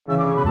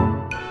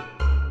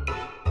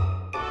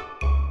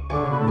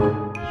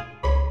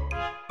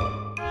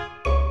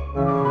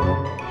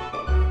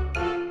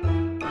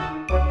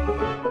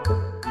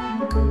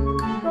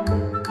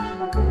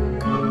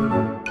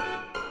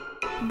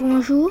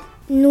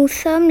Nous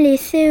sommes les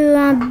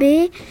CE1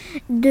 B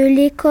de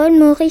l'école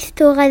Maurice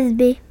Thorez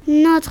B.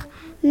 Notre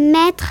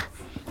maître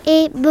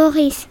est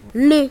Boris.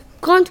 Le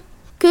conte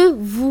que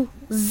vous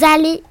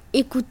allez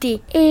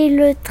écouter est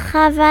le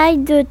travail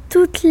de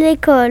toute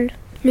l'école.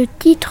 Le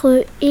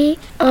titre est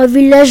Un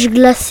village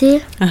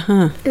glacé.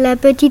 La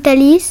petite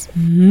Alice.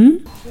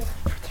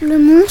 Le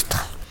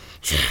monstre.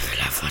 J'ai vu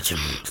la fin du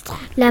monstre.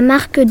 La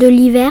marque de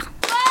Lhiver.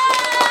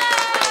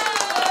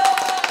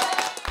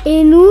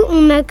 Et nous,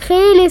 on a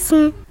créé les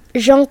sons.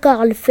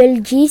 Jean-Carl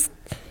Feldgist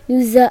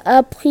nous a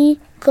appris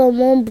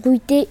comment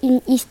bruiter une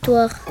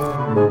histoire.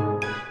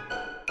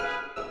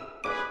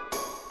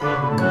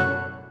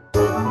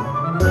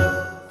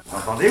 Vous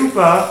entendez ou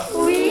pas?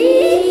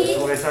 Oui. Vous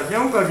trouvez ça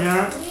bien ou pas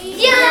bien?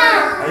 Bien.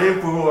 Allez, vous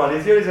pouvez ouvrir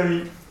les yeux les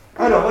amis.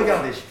 Alors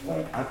regardez, je prends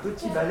un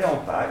petit balai en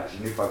pâte.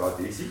 Je n'ai pas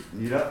gratté ici,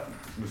 ni là.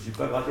 Je me suis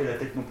pas gratté la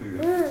tête non plus.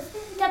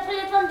 T'as pris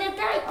les pommes de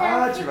terre.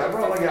 Ah, tu vas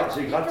voir, regarde,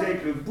 j'ai gratté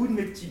avec le bout de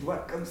mes petits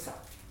doigts comme ça.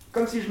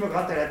 Comme si je me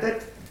grattais la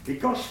tête. Et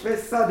quand je fais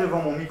ça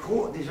devant mon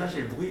micro, déjà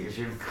j'ai le bruit,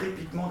 j'ai le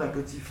crépitement d'un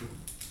petit feu.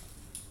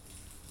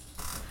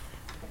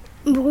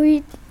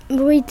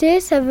 Bruiter,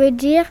 ça veut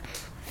dire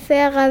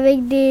faire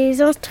avec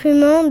des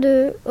instruments.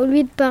 Au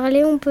lieu de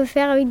parler, on peut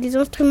faire avec des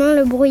instruments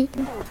le bruit.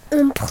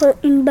 On prend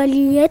une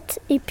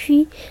balayette et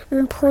puis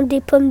on prend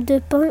des pommes de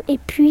pin et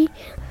puis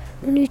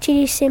on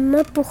utilise ses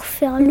mains pour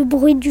faire le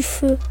bruit du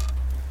feu.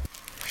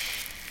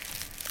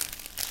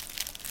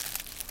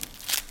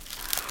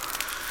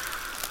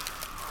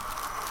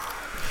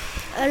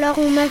 Alors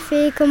on m'a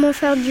fait comment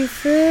faire du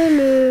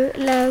feu,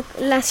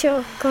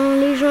 quand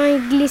les gens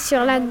ils glissent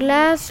sur la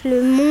glace,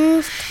 le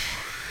monstre.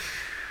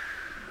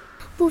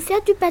 Pour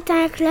faire du patin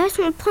à glace,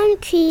 on prend une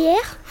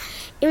cuillère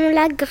et on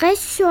la graisse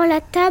sur la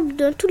table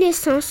dans tous les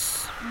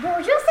sens.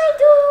 Bonjour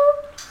Saïdou.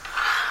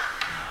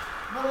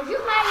 Bonjour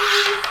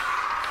Marie.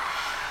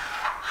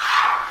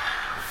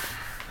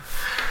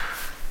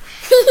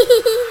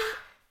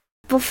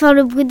 Pour faire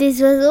le bruit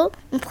des oiseaux,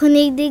 on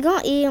prenait des gants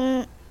et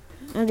on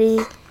les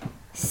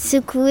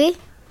secouait.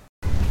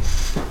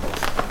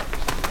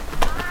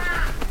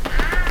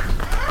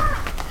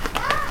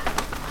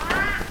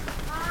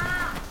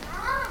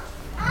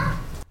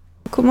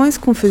 Comment est-ce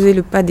qu'on faisait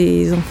le pas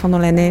des enfants dans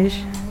la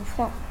neige?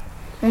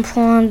 On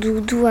prend un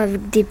doudou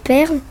avec des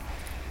perles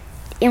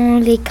et on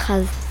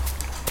l'écrase.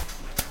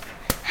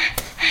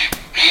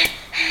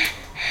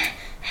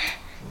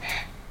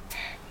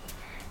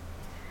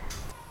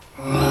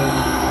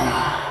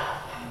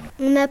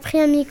 On a pris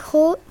un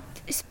micro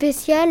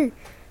spécial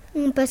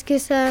parce que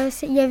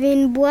il y avait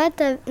une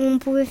boîte, on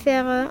pouvait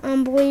faire un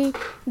bruit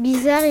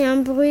bizarre et un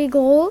bruit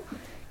gros.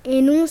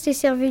 Et nous, on s'est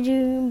servi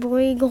du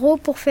bruit gros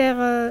pour faire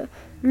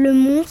le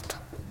monstre.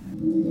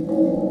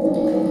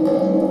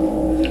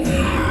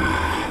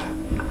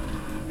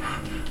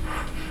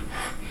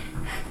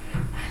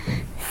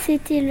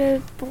 C'était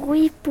le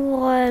bruit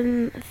pour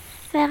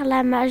faire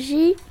la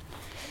magie.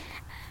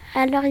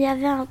 Alors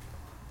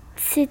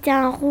c'était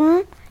un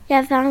rond, il y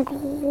avait un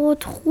gros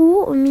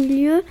trou au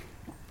milieu.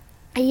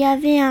 Et il y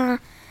avait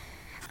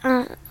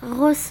un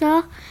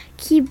ressort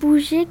qui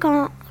bougeait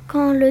quand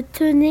on le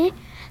tenait.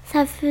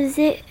 Ça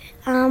faisait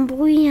un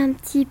bruit un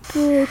petit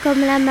peu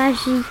comme la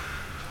magie.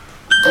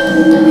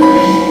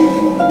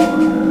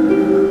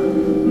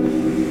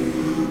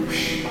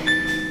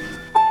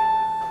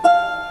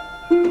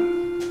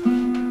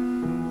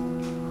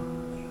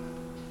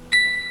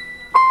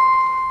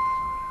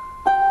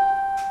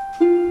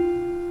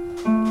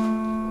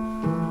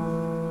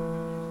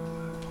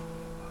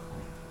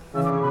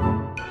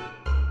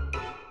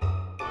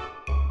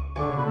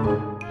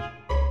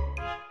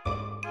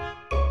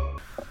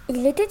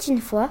 Il était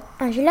une fois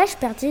un village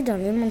perdu dans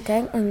les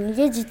montagnes au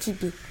milieu du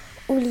Tibet,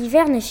 où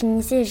l'hiver ne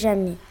finissait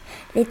jamais.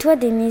 Les toits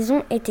des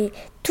maisons étaient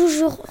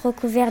toujours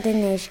recouverts de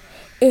neige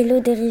et l'eau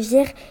des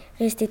rivières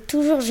restait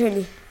toujours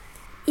gelée.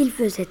 Il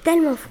faisait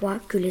tellement froid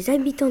que les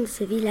habitants de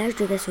ce village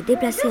devaient se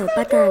déplacer en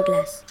patin à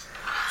glace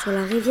sur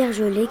la rivière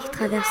gelée qui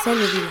traversait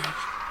le village.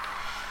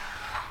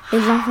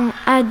 Les enfants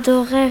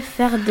adoraient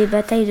faire des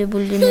batailles de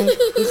boules de neige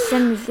et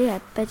s'amusaient à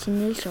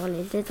patiner sur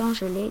les étangs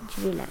gelés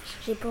du village.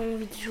 J'ai pas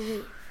envie de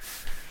jouer.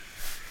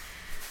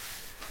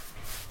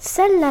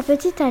 Seule la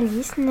petite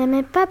Alice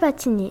n'aimait pas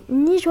patiner,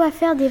 ni jouer à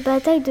faire des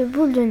batailles de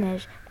boules de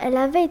neige. Elle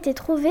avait été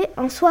trouvée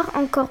un soir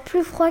encore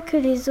plus froid que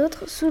les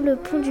autres sous le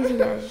pont du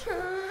village.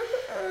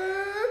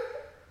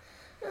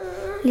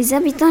 Les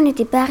habitants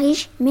n'étaient pas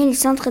riches, mais ils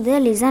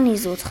s'entraidaient les uns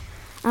les autres.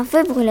 Un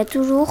feu brûlait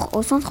toujours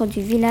au centre du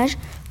village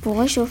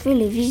pour réchauffer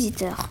les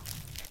visiteurs.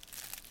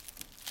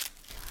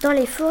 Dans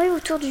les forêts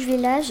autour du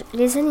village,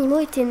 les animaux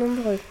étaient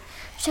nombreux.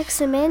 Chaque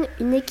semaine,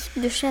 une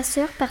équipe de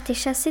chasseurs partait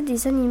chasser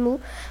des animaux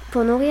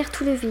pour nourrir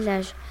tout le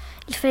village.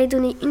 Il fallait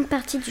donner une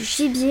partie du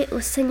gibier au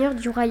seigneur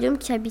du royaume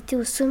qui habitait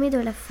au sommet de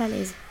la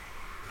falaise.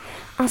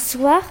 Un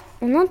soir,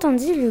 on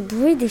entendit le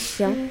bruit des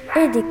chiens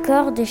et des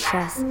cors de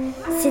chasse.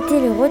 C'était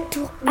le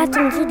retour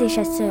attendu des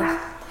chasseurs.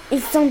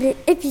 Ils semblaient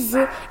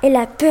épuisés et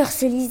la peur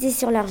se lisait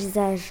sur leur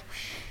visage.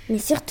 Mais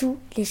surtout,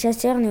 les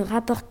chasseurs ne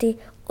rapportaient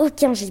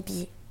aucun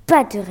gibier.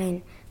 Pas de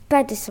rennes,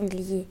 pas de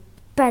sangliers,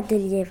 pas de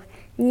lièvre,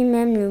 ni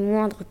même le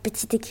moindre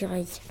petit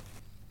écureuil.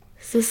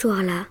 Ce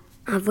soir-là,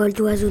 un vol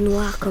d'oiseaux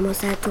noirs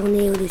commença à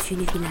tourner au-dessus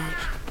du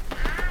village.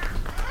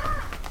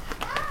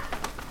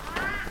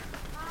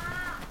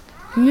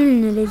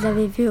 Nul ne les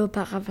avait vus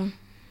auparavant,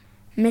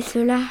 mais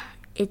ceux-là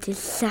étaient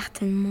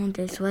certainement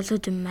des oiseaux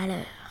de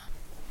malheur.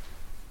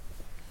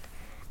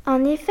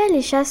 En effet,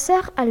 les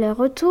chasseurs, à leur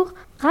retour,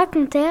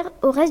 racontèrent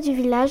au reste du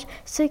village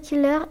ce qui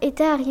leur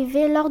était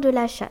arrivé lors de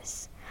la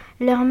chasse.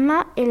 Leurs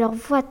mains et leurs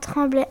voix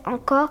tremblaient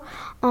encore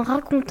en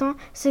racontant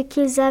ce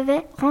qu'ils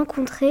avaient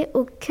rencontré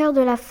au cœur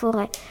de la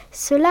forêt.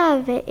 Cela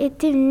avait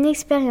été une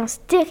expérience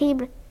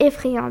terrible,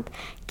 effrayante,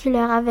 qui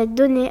leur avait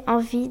donné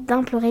envie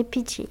d'implorer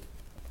pitié.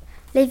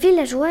 Les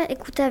villageois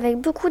écoutaient avec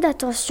beaucoup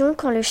d'attention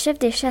quand le chef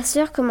des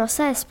chasseurs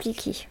commença à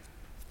expliquer.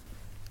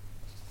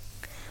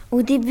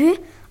 Au début,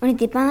 on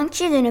n'était pas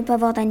inquiet de ne pas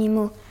voir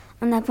d'animaux.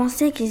 On a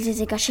pensé qu'ils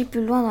étaient cachés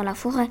plus loin dans la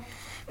forêt.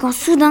 Quand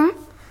soudain,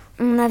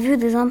 on a vu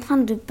des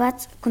empreintes de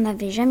pattes qu'on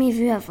n'avait jamais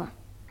vues avant.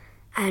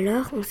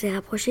 Alors, on s'est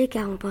rapproché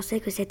car on pensait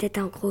que c'était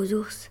un gros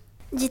ours.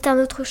 Dit un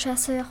autre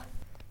chasseur.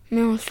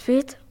 Mais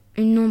ensuite,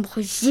 une ombre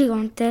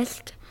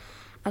gigantesque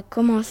a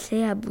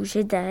commencé à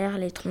bouger derrière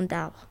les troncs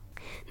d'arbres.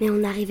 Mais on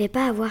n'arrivait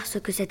pas à voir ce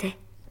que c'était.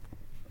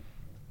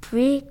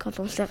 Puis, quand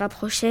on s'est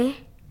rapproché,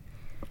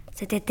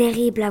 c'était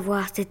terrible à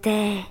voir,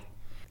 c'était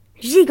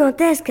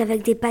gigantesque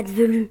avec des pattes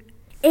velues.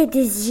 Et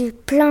des yeux,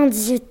 plein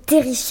d'yeux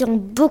terrifiants,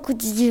 beaucoup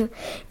d'yeux,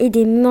 et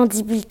des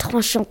mandibules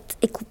tranchantes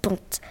et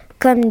coupantes,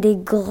 comme des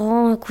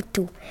grands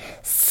couteaux.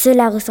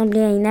 Cela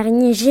ressemblait à une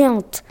araignée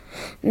géante,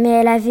 mais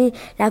elle avait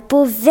la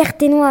peau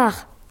verte et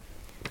noire.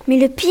 Mais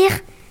le pire,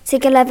 c'est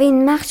qu'elle avait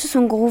une marque sur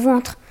son gros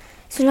ventre.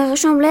 Cela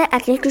ressemblait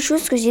à quelque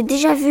chose que j'ai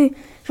déjà vu,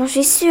 j'en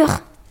suis sûre.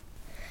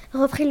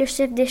 Reprit le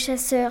chef des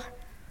chasseurs.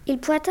 Il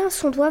pointa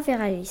son doigt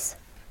vers Alice.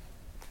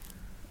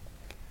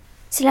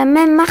 C'est la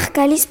même marque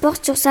qu'Alice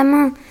porte sur sa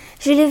main.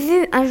 Je l'ai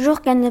vue un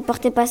jour qu'elle ne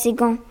portait pas ses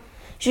gants.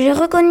 Je l'ai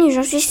reconnue,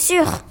 j'en suis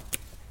sûre.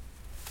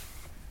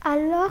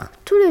 Alors,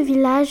 tout le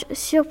village,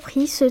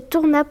 surpris, se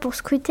tourna pour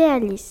scruter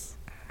Alice.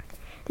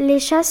 Les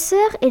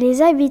chasseurs et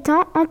les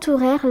habitants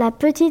entourèrent la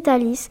petite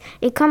Alice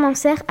et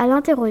commencèrent à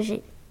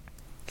l'interroger.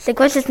 « C'est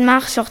quoi cette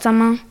marque sur ta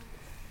main ?»«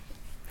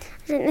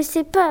 Je ne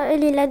sais pas,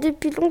 elle est là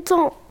depuis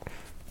longtemps. »«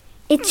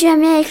 Et tu as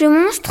mis avec le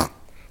monstre ?»«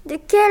 De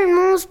quel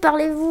monstre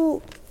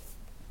parlez-vous ?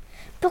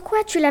 Pourquoi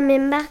as-tu la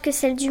même marque que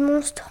celle du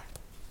monstre ? »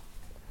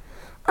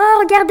 « Oh,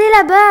 regardez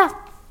là-bas !»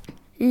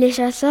 Les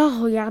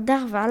chasseurs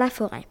regardèrent vers la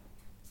forêt.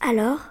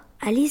 Alors,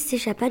 Alice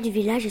s'échappa du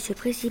village et se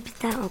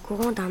précipita en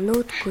courant d'un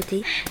autre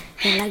côté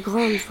vers la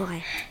grande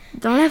forêt.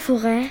 Dans la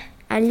forêt,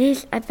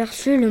 Alice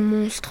aperçut le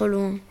monstre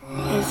loin.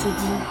 Elle se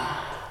dit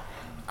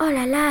 « Oh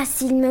là là,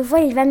 s'il me voit,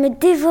 il va me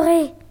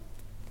dévorer !»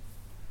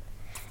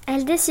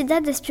 Elle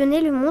décida d'espionner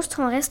le monstre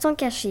en restant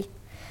cachée.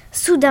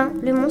 Soudain,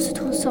 le monstre se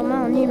transforma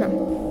en humain.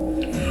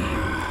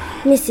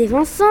 « Mais c'est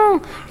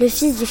Vincent, le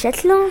fils du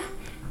châtelain !»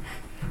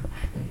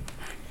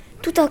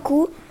 Tout à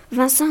coup,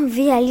 Vincent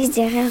vit Alice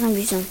derrière un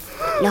buisson.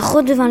 Il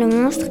redevint le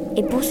monstre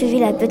et poursuivit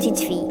la petite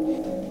fille.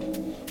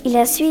 Il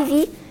la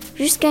suivit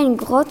jusqu'à une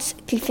grotte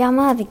qu'il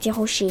ferma avec des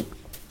rochers.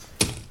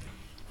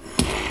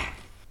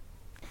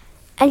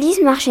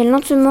 Alice marchait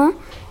lentement,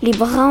 les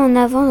bras en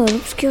avant dans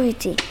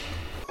l'obscurité.